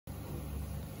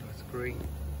screen.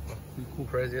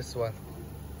 Press this one.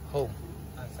 Home.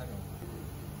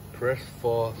 Press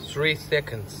for 3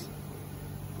 seconds.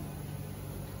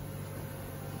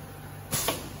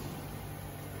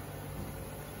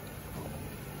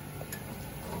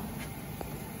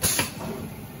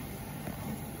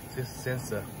 This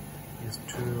sensor is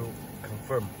to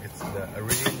confirm it's the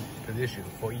original position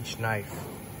for each knife.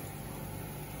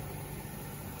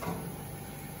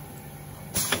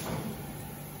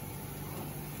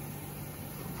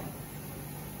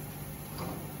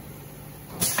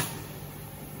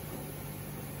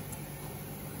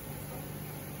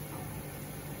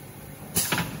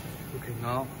 Okay,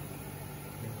 now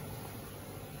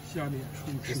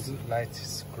this light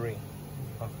screen.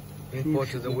 Import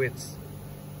to the width.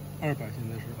 200现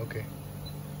在是 Okay.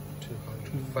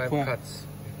 200. 5 cuts.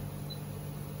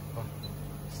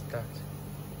 Start.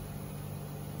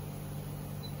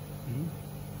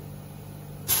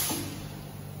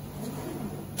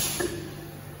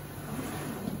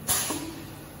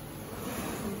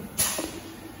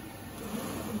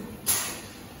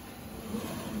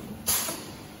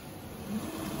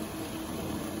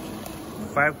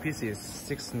 Five pieces,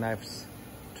 6 knives,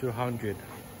 200.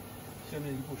 下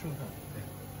面一步生产，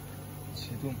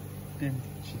启动，电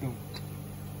启动。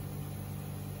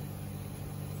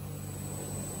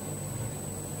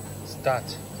Start.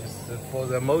 This is for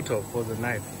the motor for the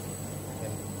knife.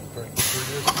 And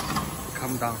produce,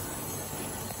 come down.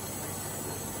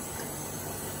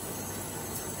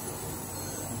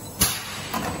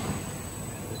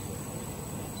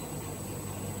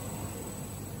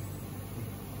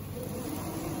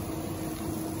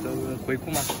 So 回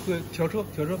库吗？对，调车啊，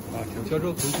调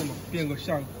车回去嘛，变个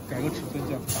改个尺寸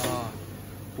这样。啊。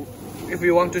If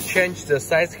you want to change the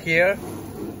size here,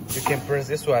 you can press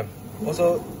this one.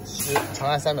 Also 是长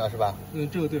按3秒是吧？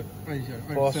这个对，按一下。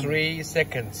For 3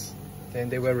 seconds, then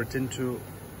they will return to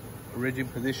original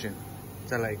position.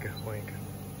 再来一个，换一个。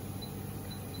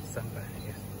300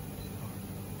 ，yes。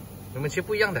我们切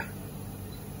不一样的，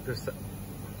就是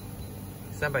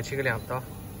300切个2刀。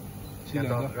2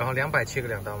刀，然后200切个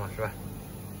2刀嘛，是吧？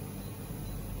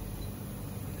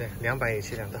对，200也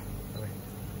切2刀。Okay.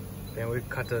 Then we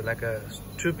cut like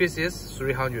 2 pieces,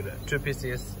 300. 2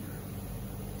 pieces.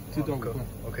 这段5块。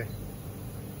Okay.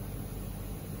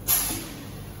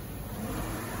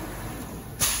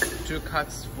 2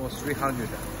 cuts for 300.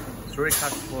 3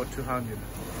 cuts for 200.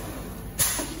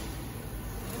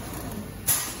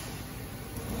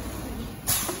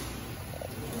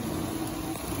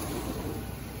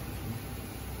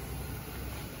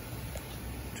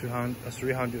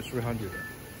 $300,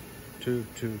 2,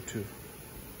 2, 2。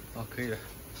哦，可以了，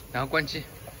然后关机。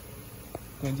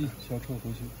关机，小车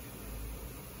回去。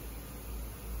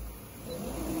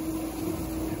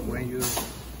When you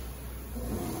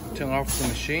turn off the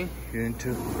machine, you need to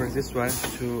press this one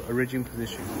to original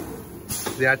position.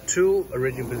 There are 2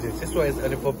 original positions. This one is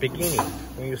only for beginning.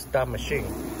 When you start machine,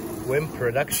 when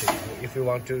production, if you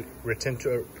want to return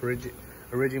to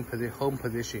original position, home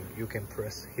position, you can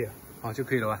press here. 好，就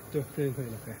可以了吧？对，这就可以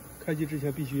了。开机之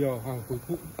前必须要按回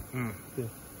库。对，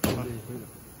这就可以了。